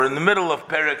We're in the middle of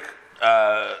Perek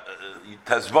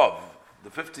Tezvav, the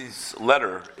 50th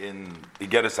letter in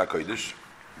Igeres HaKodesh.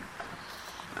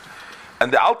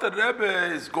 And the Alter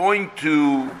Rebbe is going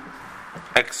to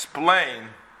explain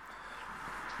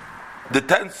the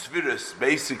 10 spheres,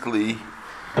 basically,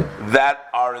 that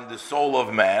are in the soul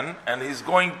of man. And he's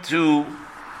going to,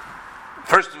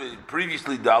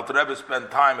 previously the Alter Rebbe spent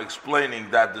time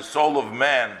explaining that the soul of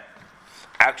man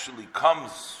actually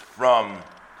comes from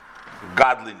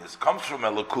godliness, comes from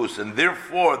Elokus, and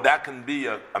therefore that can be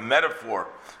a metaphor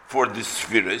for the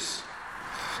spheres.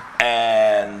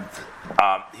 And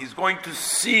he's going to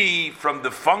see from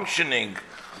the functioning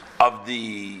of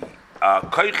the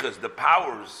koiches, the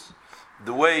powers,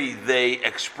 the way they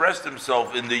express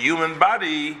themselves in the human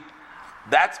body,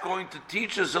 that's going to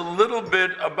teach us a little bit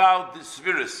about the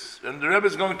spheres. And the Rebbe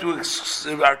is going to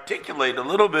articulate a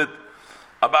little bit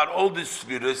about all the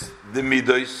spheres, the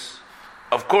midos.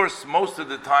 Of course, most of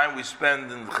the time we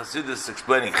spend in Chassidus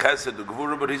explaining Chesed, the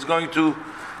Gevurah, but he's going to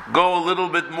go a little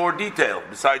bit more detail,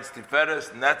 besides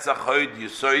Tiferes, Netzach, Hod,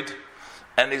 Yesod,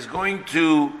 and he's going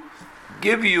to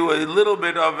give you a little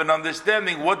bit of an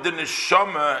understanding what the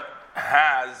Neshama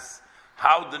has,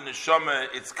 how the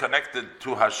Neshama is connected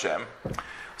to Hashem.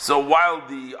 So while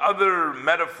the other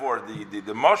metaphor,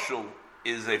 the mashal,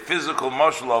 is a physical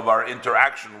mashal of our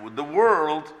interaction with the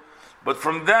world, but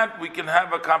from that we can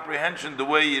have a comprehension the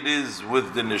way it is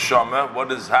with the neshama,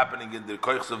 what is happening in the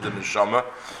koichs of the neshama,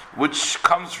 which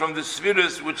comes from the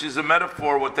spheres, which is a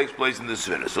metaphor what takes place in the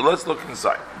spheres. So let's look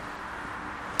inside.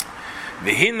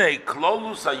 V'hinei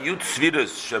klolus hayut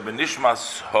spheres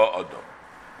shebenishmas ha'adam.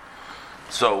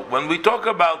 So when we talk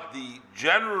about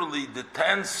generally the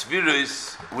 10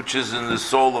 spheres which is in the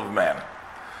soul of man,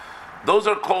 those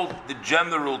are called the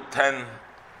general 10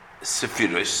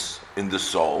 spheres in the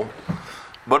soul.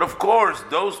 But of course,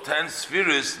 those 10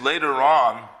 spheres later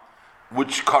on,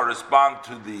 which correspond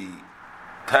to the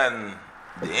 10,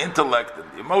 the intellect and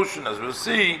the emotion, as we'll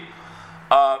see,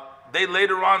 they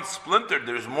later on splintered.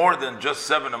 There's more than just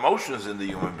 7 emotions in the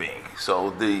human being.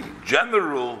 So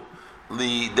generally,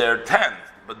 there are 10,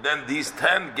 but then these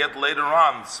 10 get later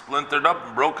on splintered up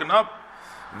and broken up.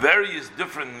 Various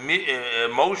different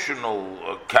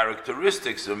emotional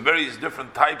characteristics and various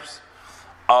different types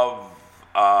of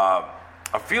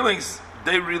feelings,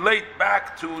 they relate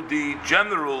back to the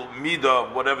general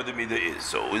midah, whatever the midah is.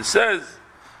 So it says,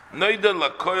 Noida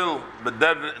lakoil,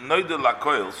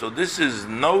 so this is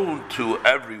known to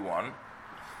everyone.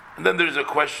 And then there's a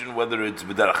question whether it's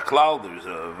b'derech klal,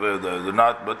 they're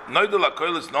not, but Noida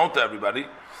lakoil is known to everybody.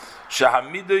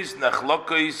 Shahamidos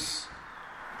nechlokos,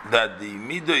 that the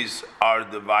midos are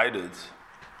divided.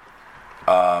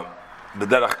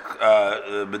 B'derech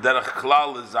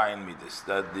klal is zayin midos.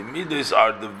 That the midos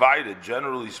are divided.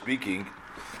 Generally speaking,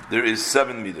 there is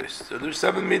 7 midos. So there's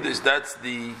 7 midos. That's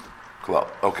the klal.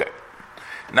 Okay.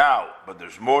 Now, but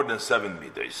there's more than 7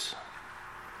 midos.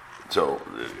 So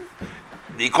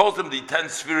he calls them the 10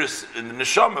 spheres in the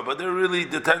neshama, but they're really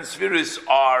the 10 spheres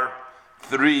are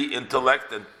 3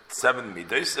 intellect and 7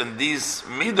 midos, and these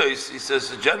midos, he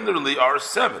says, generally are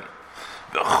 7.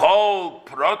 The whole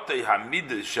protei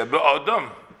hamidos shebe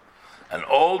adam, and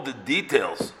all the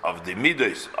details of the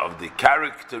midos, of the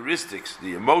characteristics,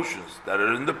 the emotions that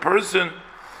are in the person,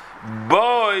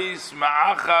 bois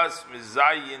ma'achas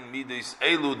mizayin midos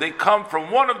elu, they come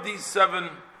from one of these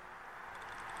 7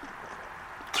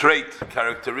 trait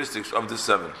characteristics of the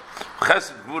 7.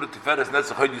 Chesed, Gvurah, Tiferes,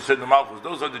 Netzach, Hod, Yesod, and Malchus,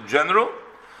 those are the general.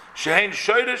 Shehein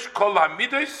shoyresh kol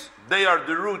hamidos, they are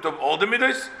the root of all the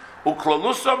midos.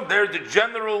 Uklalusam, they're the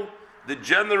general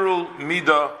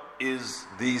midah is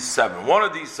these 7. One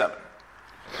of these 7.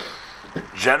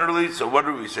 Generally, so what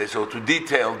do we say? So to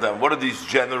detail them, what are these the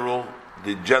general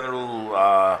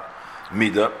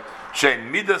midah? Shein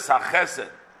midas hachesed.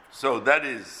 So that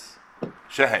is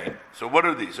shehein. So what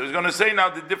are these? So he's going to say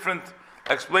now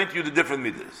explain to you the different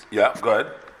midas. Yeah, go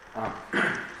ahead.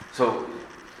 So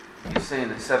he's saying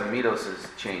the 7 midos is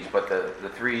changed, but the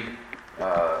 3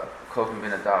 Kovim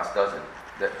bin Adas doesn't.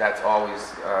 That's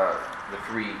always the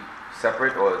 3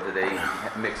 separate, or do they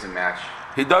mix and match?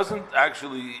 He doesn't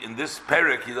actually, in this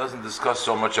perek, he doesn't discuss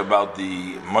so much about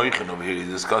the moichin over here. He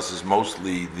discusses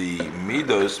mostly the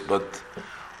midos, but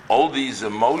all these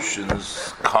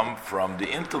emotions come from the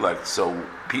intellect. So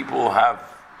people have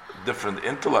different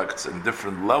intellects and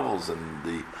different levels, and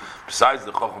besides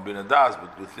the Chochem bin Adas,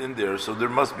 but within there, so there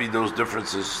must be those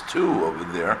differences too over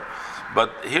there.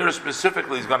 But here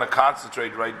specifically, he's going to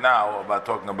concentrate right now about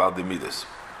talking about the midas.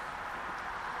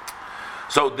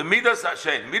 So the midas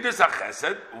hashem, midas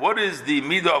hachesed. What is the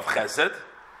midah of chesed?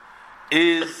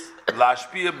 Is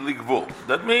lashpia bligvul.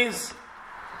 That means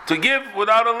To give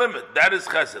without a limit, that is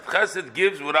chesed. Chesed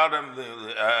gives without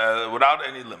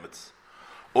any limits.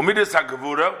 Umidas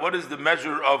hagevura, what is the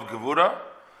measure of gevura?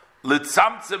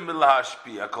 Litzamtzem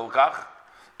milhashpia kolkach.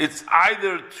 It's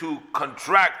either to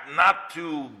contract, not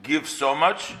to give so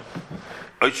much,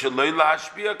 or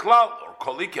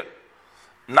kolikin,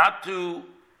 not to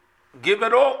give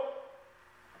at all.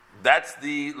 That's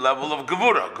the level of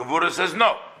gevura. Gevura says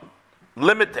no,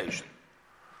 limitation.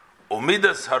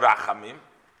 Umidas harachamim,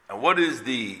 and what is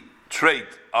the trait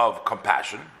of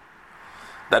compassion?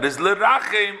 That is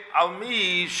lerachem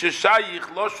almi sheshayich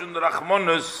loshun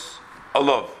rachmonus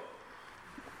alov.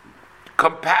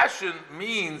 Compassion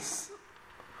means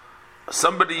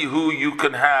somebody who you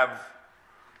can have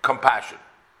compassion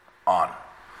on,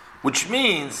 which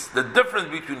means the difference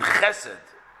between chesed,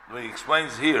 what he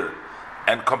explains here,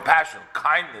 and compassion,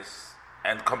 kindness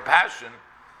and compassion.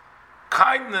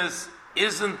 Kindness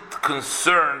isn't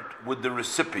concerned with the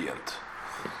recipient,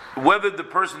 whether the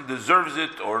person deserves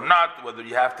it or not, whether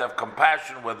you have to have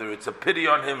compassion, whether it's a pity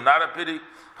on him, not a pity.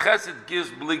 Chesed gives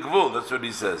bli gvul, that's what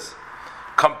he says.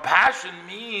 Compassion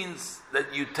means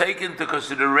that you take into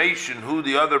consideration who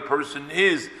the other person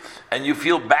is, and you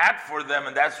feel bad for them,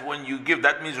 and that's when you give.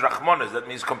 That means rachmanas, that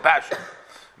means compassion.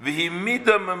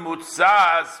 V'himida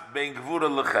memutzas ben gvura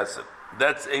lechesed.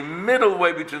 That's a middle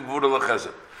way between gvura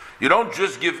lechesed. You don't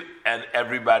just give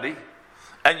everybody,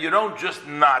 and you don't just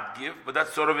not give, but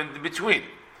that's sort of in between.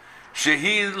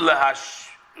 Shehi lehash,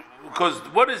 because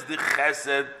what is the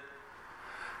chesed?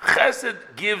 Chesed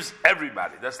gives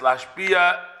everybody. That's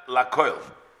lashpia lakoil,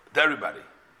 to everybody.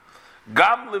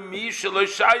 Gam lemi shelo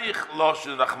shayich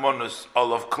loshen rachmonus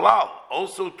olav klal.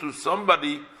 Also to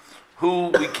somebody who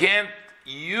we can't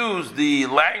use the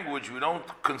language, we don't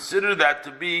consider that to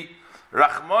be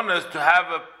rachmonus, to have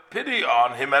a pity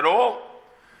on him at all.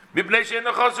 Because if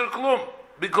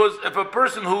a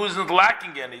person who isn't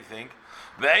lacking anything,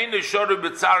 and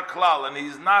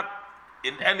he's not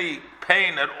in any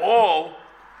pain at all,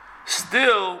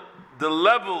 still the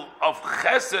level of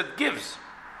chesed gives.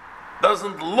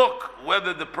 Doesn't look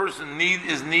whether the person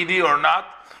is needy or not,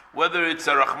 whether it's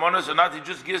a rachmanas or not, he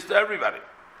just gives to everybody.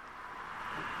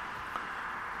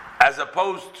 As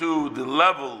opposed to the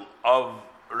level of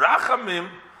rachamim,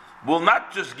 will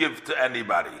not just give to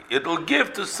anybody. It'll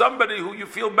give to somebody who you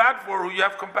feel bad for, who you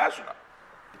have compassion on.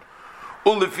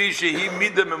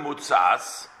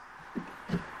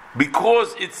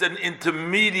 Because it's an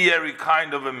intermediary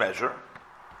kind of a measure,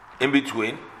 in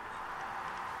between,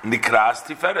 nikras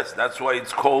tiferes. That's why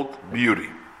it's called beauty.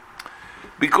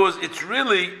 Because it's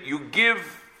really, you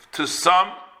give to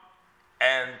some,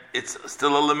 and it's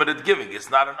still a limited giving.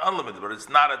 It's not an unlimited, but it's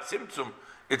not a tzimtzum.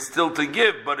 It's still to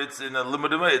give, but it's in a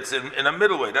limited way. It's in a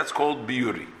middle way. That's called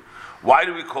beauty. Why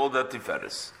do we call that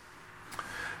tiferes?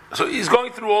 So he's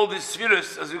going through all these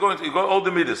spheres as he's going through all the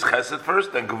midas. Chesed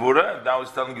first, then gevura, and now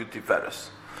he's telling you tiferes.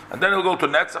 And then he'll go to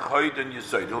netzach, hoyt, and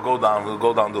yisoid. He'll go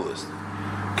down the list.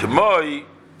 Kemoi,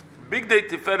 big day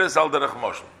tiferes al derech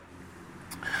moshel.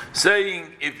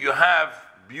 Saying if you have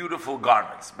beautiful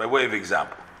garments, by way of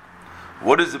example.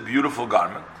 What is a beautiful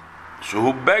garment?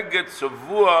 Shehu beget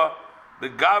savua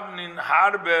begavnin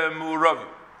harbe mu'ravim.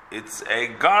 It's a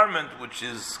garment which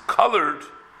is colored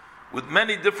with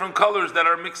many different colors that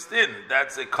are mixed in.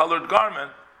 That's a colored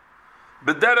garment.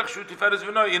 B'derech shu tiferes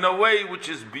v'noy, in a way which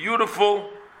is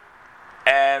beautiful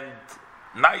and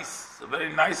nice, a very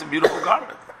nice and beautiful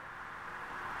garment.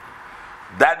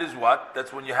 That is what?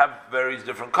 That's when you have various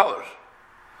different colors.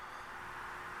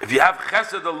 If you have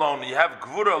chesed alone, you have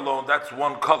gvura alone, that's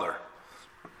one color.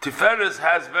 Tiferes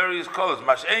has various colors. If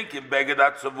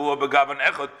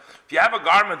you have a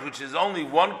garment which is only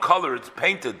one color, it's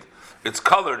painted, it's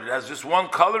colored, it has just one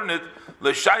color in it,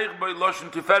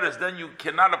 then you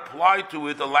cannot apply to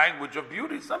it a language of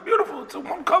beauty. It's not beautiful, it's a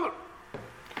one color.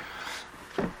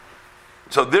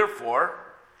 So therefore,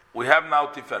 we have now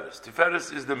Tiferes.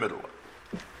 Tiferes is the middle one.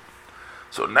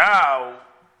 So now,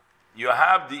 you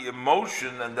have the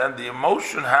emotion, and then the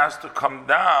emotion has to come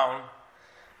down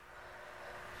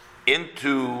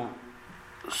into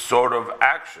sort of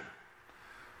action.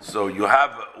 So you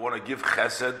want to give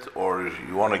chesed, or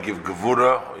you want to give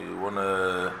gevura, or you want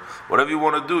to, whatever you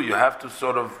want to do, you have to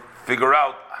sort of figure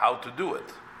out how to do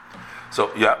it.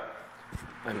 So, yeah.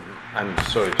 I'm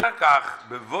sorry.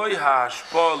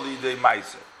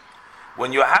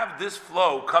 When you have this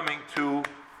flow coming to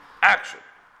action,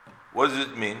 what does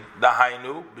it mean?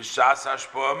 Dahainu b'shas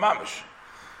hashpoa mamish.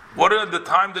 What are the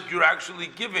time that you're actually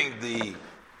giving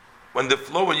when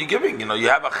you're giving? You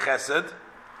have a chesed.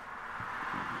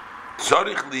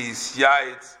 Tzorich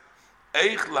li'isyaitz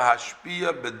Eich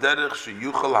lahashpia b'derech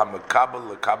sheyuchal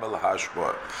hamekabel lekabel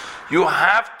hashpor. You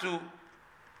have to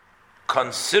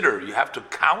consider, you have to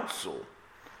counsel,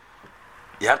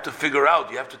 you have to figure out,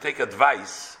 you have to take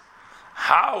advice.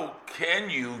 How can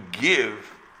you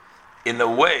give in a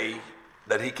way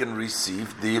that he can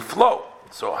receive the flow?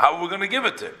 So how are we going to give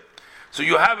it to him? So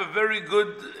you have a very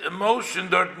good emotion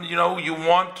that you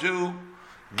want to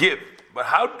give, but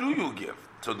how do you give?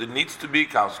 So there needs to be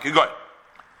counsel. Keep going.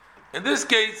 In this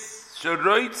case, he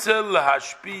wants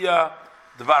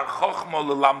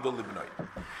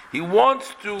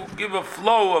to give a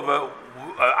flow of an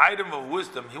item of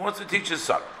wisdom. He wants to teach his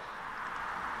son.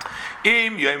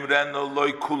 If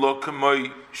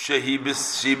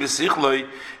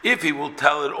he will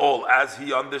tell it all as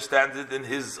he understands it in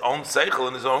his own seichel,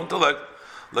 in his own intellect,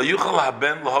 so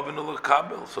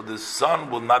the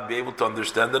son will not be able to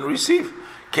understand and receive.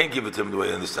 Can't give it to him the way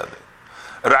he understands it.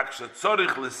 You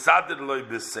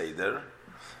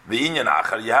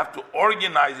have to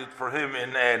organize it for him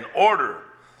in an order,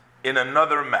 in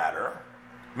another matter,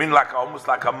 almost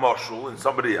like a moshul in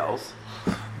somebody else.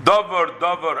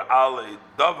 Davar ale,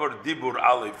 davar dibur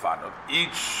ale fanav.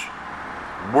 Each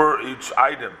word, each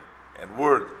item and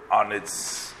word on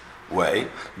its way.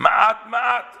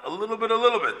 Ma'at, a little bit,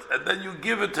 and then you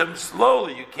give it to him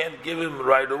slowly. You can't give him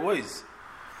right away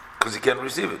because he can't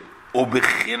receive it.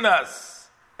 Ubechinas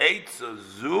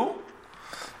eitzazu.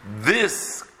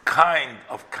 This kind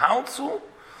of counsel,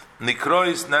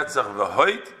 nikrois netzach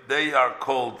v'hoid. They are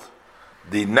called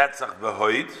the netzach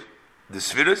v'hoid, the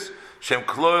spheres. Shem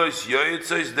klois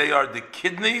yoyitzos, they are the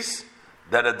kidneys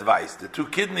that advise. The two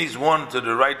kidneys, one to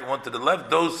the right, one to the left,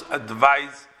 those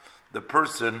advise the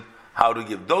person how to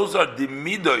give. Those are the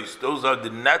midos, those are the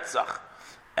netzach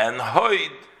and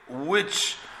hoid,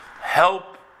 which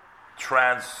help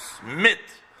transmit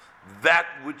that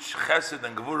which chesed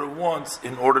and gevurah wants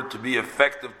in order to be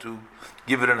effective to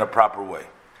give it in a proper way.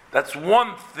 That's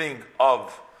one thing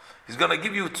of, he's going to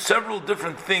give you several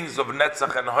different things of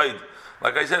netzach and hoid.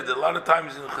 Like I said, a lot of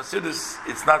times in Chassidus,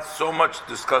 it's not so much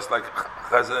discussed like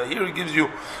Chazal. Here he gives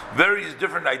you various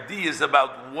different ideas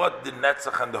about what the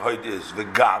Netzach and the Hoid is. The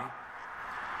Gam,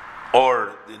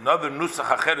 or another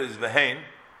Nusach Acher is Vehein.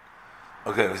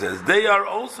 Okay, he says, they are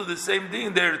also the same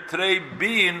thing. They're Trei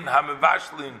Bin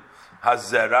Hamevashlin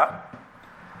Hazera,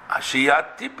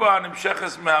 Ashiyat Tipa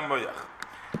Nimsheches Mehamoyach.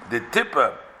 The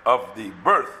Tipa of the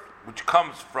birth, which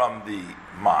comes from the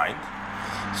mind,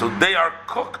 so they are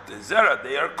cooked, zera,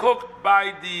 they are cooked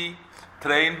by the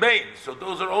train bane. So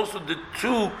those are also the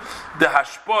two, the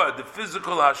hashpoah, the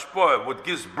physical hashpoah, what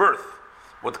gives birth,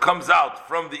 what comes out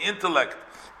from the intellect,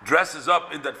 dresses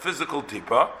up in that physical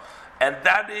tipa, and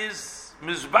that is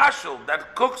mizbashel,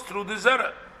 that cooks through the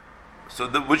zera. So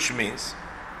which means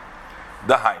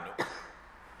the hainu.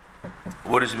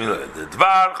 What does it mean? The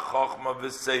dvar chochma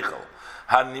v'seichel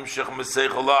hanimshech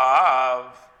meseichel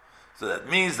la'av. So that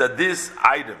means that this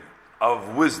item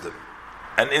of wisdom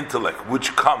and intellect,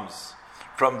 which comes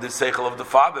from the seichel of the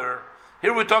father,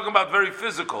 here we're talking about very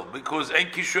physical, because ein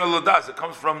kishur lodas, it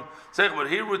comes from seichel. But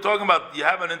here we're talking about you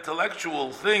have an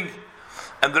intellectual thing,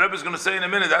 and the Rebbe is going to say in a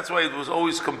minute. That's why it was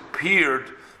always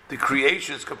compared, the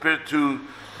creations compared to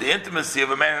the intimacy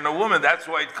of a man and a woman. That's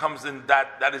why it comes in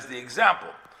that. That is the example.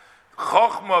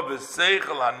 Chochma b'seichel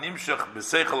hanimshach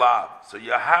b'seichel av. So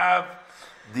you have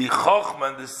the chochma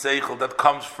and the seichel that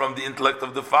comes from the intellect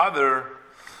of the father.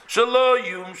 Shelo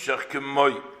yumshach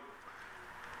k'moy.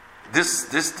 This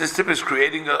tip is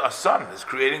creating a son. It's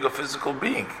creating a physical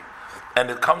being,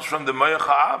 and it comes from the moyach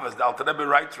ha'av, as the Alter Rebbe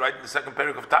writes right in the second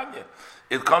parak of Tanya.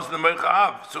 It comes from the moyach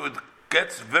ha'av, so it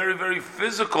gets very, very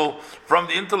physical from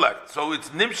the intellect. So it's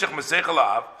nimshach meseichel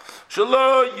ha'av.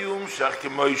 Shelo yumshach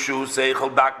k'moy shu seichel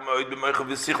dak moed b'moyach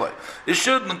v'sichlei. It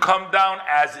shouldn't come down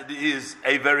as it is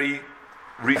a very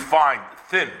refined,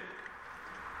 thin,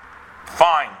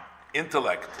 fine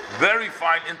intellect, very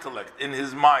fine intellect in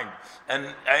his mind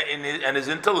and his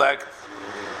intellect,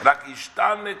 but it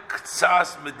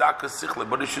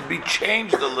should be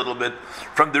changed a little bit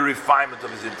from the refinement of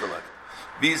his intellect.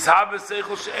 It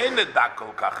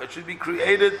should be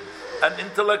created an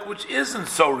intellect which isn't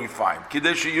so refined, so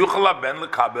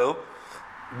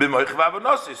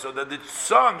that the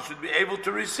son should be able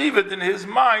to receive it in his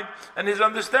mind and his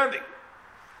understanding.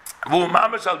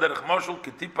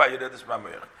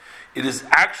 It is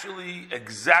actually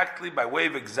exactly by way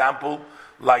of example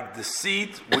like the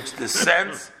seed which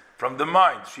descends from the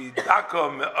mind.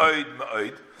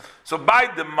 So by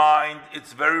the mind,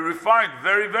 it's very refined,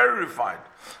 very, very refined.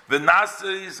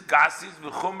 V'nasis, gasis,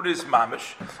 v'chumris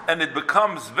mamish, and it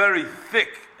becomes very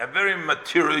thick and very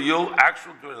material,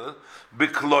 actual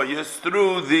bikloyes,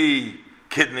 through the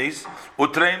kidneys,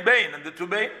 utrein bein, and the two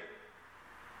bein.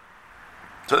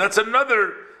 So that's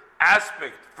another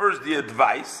aspect. First, the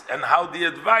advice, and how the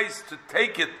advice to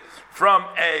take it from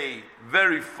a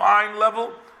very fine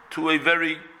level to a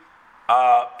very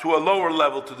to a lower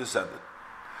level to descend it.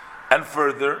 And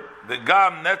further, the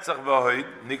Gam Netzach V'Hoid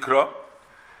Nikra,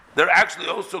 they're actually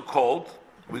also called,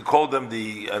 we call them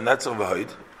the Netzach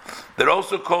V'Hoid, they're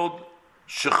also called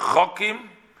Shechokim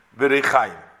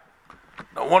V'Rechaim.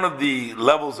 Now, one of the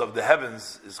levels of the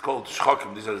heavens is called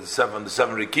Shechokim. These are the seven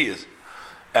Rikiyas.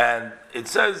 And it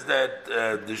says that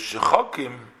the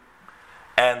Shechokim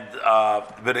and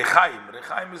V'Rechaim,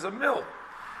 Rechaim is a mill.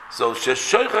 So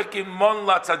Sheshochakim Mon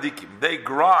La Tzadikim, they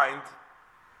grind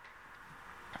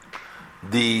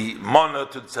the mana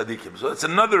to tzaddikim. So it's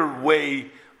another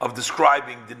way of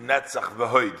describing the netzach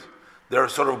v'hoid. There are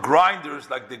sort of grinders,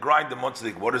 like they grind the mon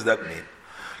tzaddik. What does that mean?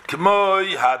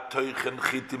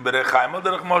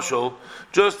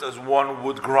 Just as one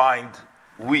would grind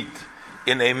wheat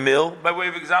in a mill, by way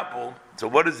of example. So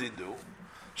what does he do?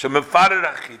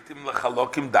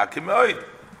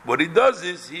 What he does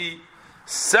is he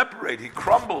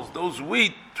crumbles those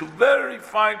wheat to very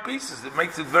fine pieces. It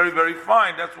makes it very, very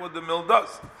fine. That's what the mill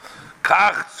does.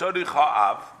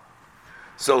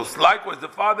 So likewise, the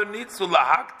father needs to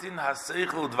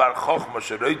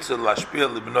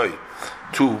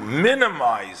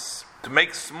minimize, to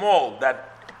make small that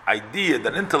idea,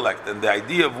 that intellect, and the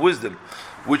idea of wisdom,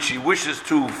 which he wishes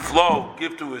to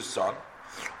give to his son,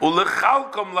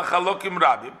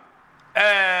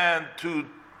 and to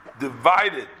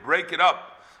divide it, break it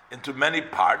up into many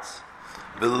parts,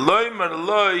 and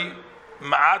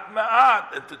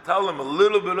to tell him a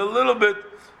little bit,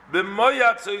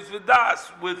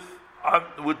 with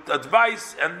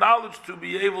advice and knowledge to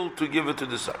be able to give it to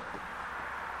the son.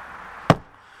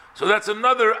 So that's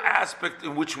another aspect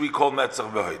in which we call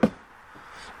Netzach V'Hoid.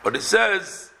 But it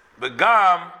says,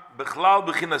 Begam, Bechlal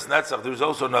Bechinas Netzach, there's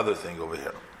also another thing over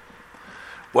here.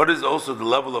 What is also the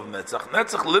level of Netzach?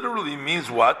 Netzach literally means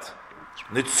what?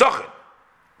 Nitzochen,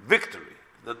 victory.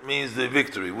 That means the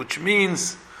victory, which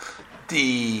means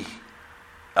the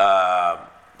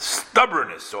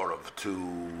stubbornness, sort of,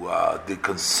 to the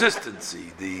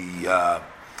consistency, the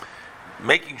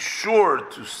making sure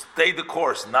to stay the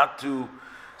course, not to.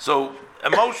 So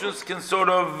emotions can sort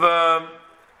of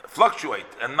fluctuate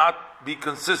and not be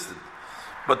consistent,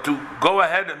 but to go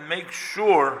ahead and make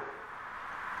sure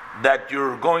that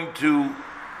you're going to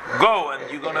go and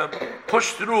you're going to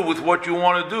push through with what you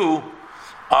want to do,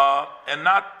 and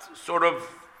not sort of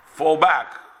fall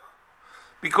back.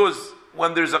 Because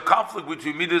when there's a conflict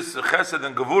between Midas, Chesed,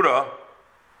 and Gevura,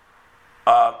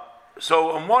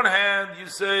 so on one hand you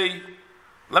say,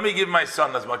 let me give my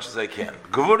son as much as I can.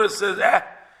 Gevura says,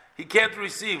 he can't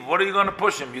receive. What are you going to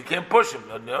push him? You can't push him.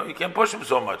 No, you can't push him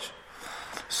so much.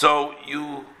 So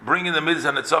you bring in the Midas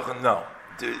and Netzach, no.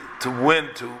 To win,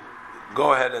 to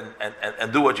go ahead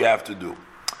and do what you have to do.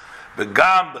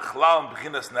 Begam, Bechlal, and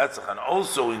Bechinas Netzach, and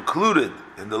also included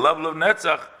in the level of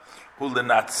Netzach, who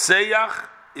lenatseach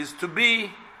is to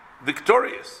be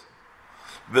victorious.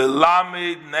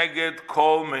 Velamid neged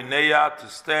kol meineya, to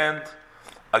stand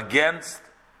against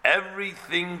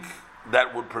everything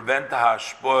that would prevent the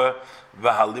hashpoah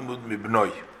v'halimud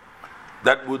mibnoi,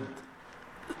 that would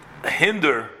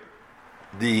hinder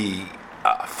the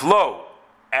flow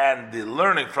and the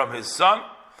learning from his son.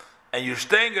 And you're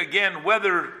staying again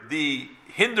whether the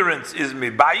hindrance is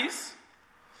mibayis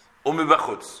or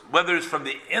mibachutz, whether it's from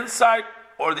the inside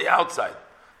or the outside.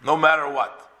 No matter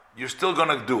what, you're still going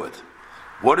to do it.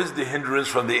 What is the hindrance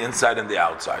from the inside and the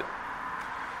outside?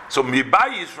 So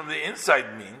mibayis from the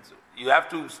inside means you have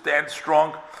to stand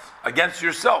strong against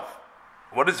yourself.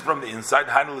 What is from the inside?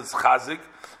 Hanel is chazik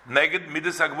neged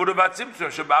midas hagvura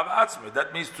v'atzimtzum shebav atzmei.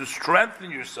 That means to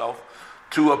strengthen yourself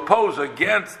to oppose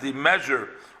against the measure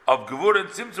of Gevur and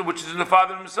Tzimtzum, which is in the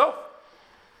Father himself.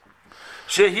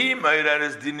 Because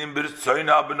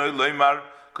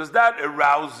that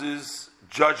arouses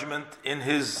judgment in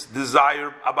his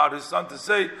desire about his son to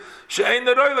say, he's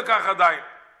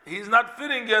not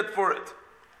fitting yet for it.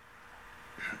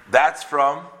 That's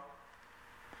from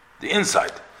the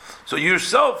inside. So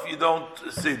yourself, you don't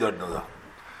see that.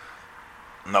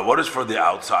 Now, what is for the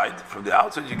outside? From the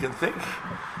outside, you can think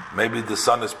maybe the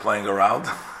son is playing around.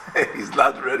 He's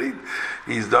not ready.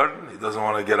 He's done. He doesn't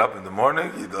want to get up in the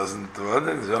morning. He doesn't do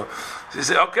anything. So you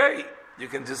say, okay, you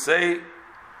can just say,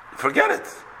 forget it.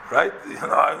 right?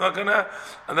 I'm not gonna.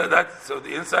 And that's so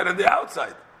the inside and the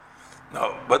outside.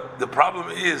 No, but the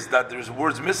problem is that there's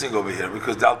words missing over here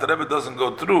because the Alter Rebbe doesn't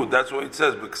go through. That's what it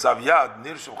says. Because Yad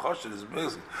Nirshim Choshed is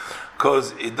missing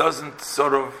because it doesn't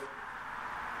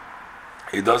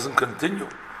it doesn't continue.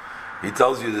 He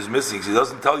tells you there's missing. He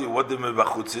doesn't tell you what the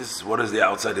mebachutz is, what is the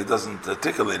outside. He doesn't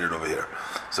articulate it over here.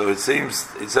 So it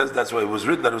says that's why it was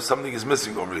written that something is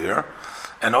missing over here.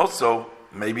 And also,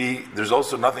 maybe there's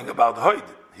also nothing about Hoyd.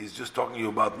 He's just talking to you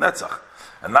about Netzach.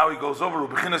 And now he goes over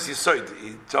Ubechinas Yisoid.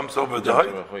 He jumps over the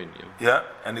Hoyd. Yeah,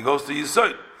 and he goes to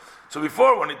Yisoid. So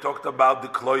before, when he talked about the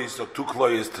Kloyis or two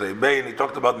Kloyis, Trebein, he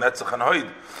talked about Netzach and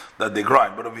Hoyd, that they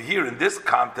grind. But over here, in this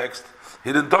context,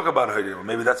 he didn't talk about Hoyd.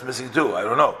 Maybe that's missing too. I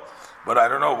don't know. But I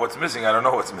don't know what's missing. I don't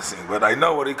know what's missing. But I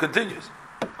know what he continues.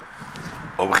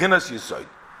 Ubechinas Yisoid.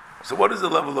 So what is the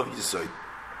level of Yisoid?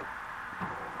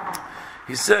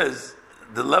 He says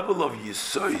the level of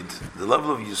Yisoid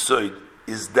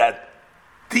is that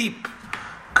deep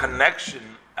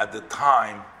connection at the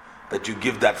time that you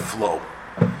give that flow.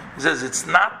 He says it's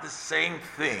not the same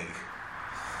thing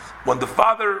when the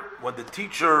father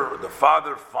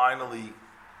finally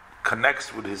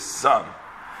connects with his son.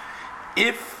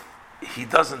 If he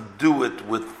doesn't do it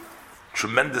with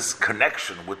tremendous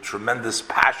connection, with tremendous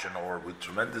passion, or with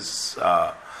tremendous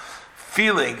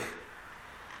feeling,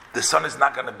 the son is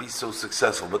not going to be so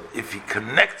successful. But if he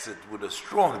connects it with a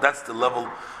strong, that's the level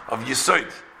of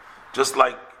Yisoid. Just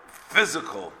like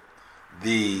physical,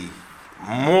 the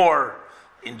more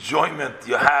enjoyment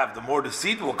you have, the more the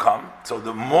seed will come. So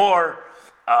the more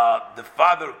the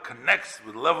father connects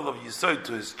with the level of Yisoid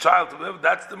to his child,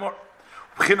 that's the more.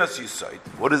 B'chinas Yisoid.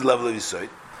 What is level of Yisoid?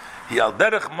 He al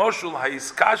derech moshul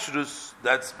ha'iskashrus.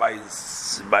 That's by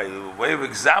way of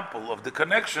example of the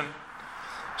connection.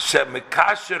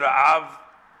 Shemekasher av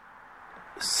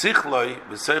sichloi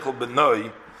b'seichel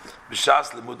benoi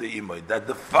b'shas limudei imoy. That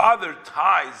the father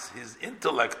ties his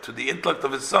intellect to the intellect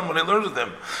of his son when he learns with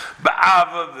him.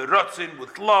 Ba'ava v'rotzin,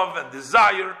 with love and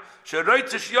desire.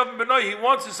 Sheroitz sheyavim benoi. He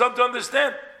wants his son to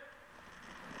understand.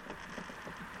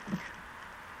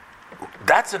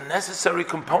 That's a necessary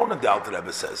component, the Alter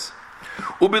Rebbe says.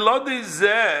 If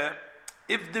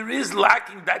there is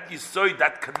lacking that yisoid,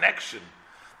 that connection,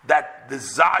 that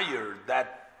desire,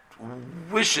 that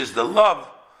wishes, the love,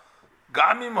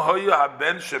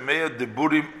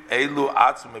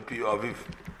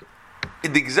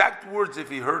 in the exact words if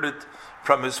he heard it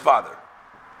from his father.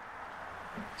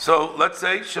 So let's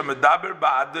say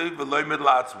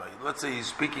let's say he's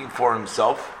speaking for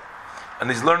himself. And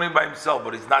he's learning by himself,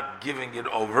 but he's not giving it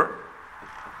over.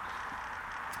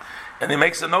 And he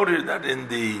makes a note here that in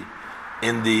the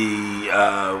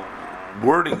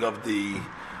wording of the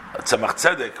Tzemach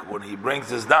Tzedek, when he brings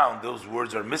this down, those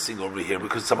words are missing over here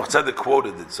because Tzemach Tzedek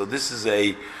quoted it. So this is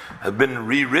have been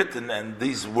rewritten, and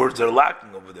these words are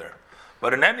lacking over there.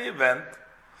 But in any event,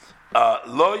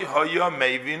 Lo hoya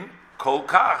mevin kol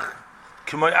kach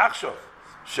k'moy achshav.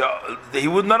 He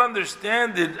would not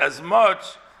understand it as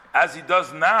much as he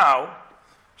does now,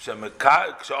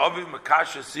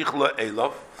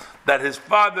 that his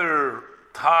father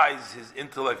ties his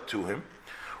intellect to him,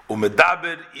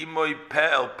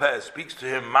 speaks to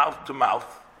him mouth to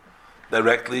mouth,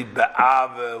 directly,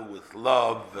 with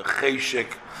love,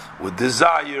 with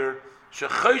desire. He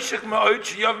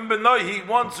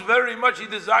wants very much, he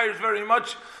desires very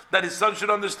much that his son should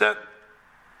understand.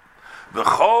 The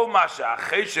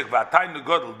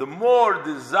more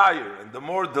desire and the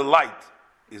more delight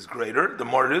is greater, the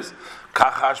more it is.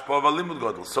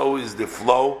 So is the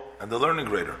flow and the learning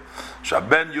greater. So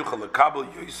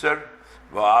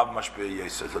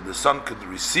the son could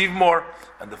receive more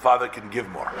and the father can give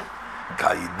more.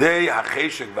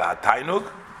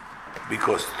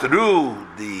 Because through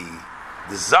the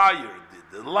desire, the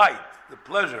delight, the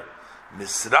pleasure,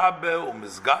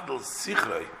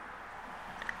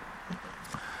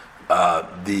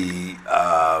 the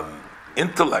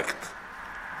intellect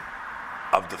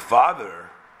of the father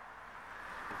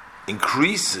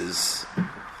increases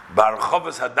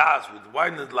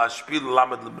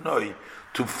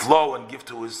to flow and give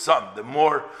to his son. The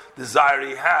more desire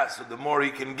he has, so the more he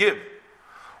can give.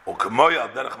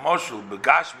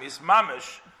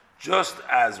 Just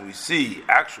as we see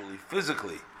actually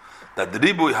physically that the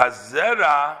ribui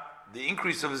hazera, the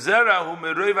increase of zera,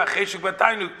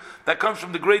 that comes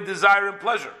from the great desire and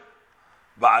pleasure.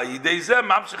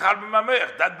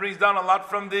 That brings down a lot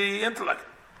from the intellect.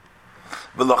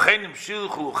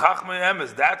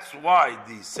 That's why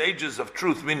the sages of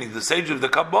truth, meaning the sages of the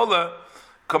Kabbalah,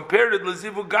 compared it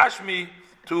lezivu gashmi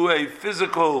to a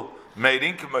physical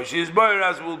mating,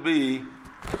 as will be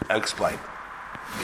explained.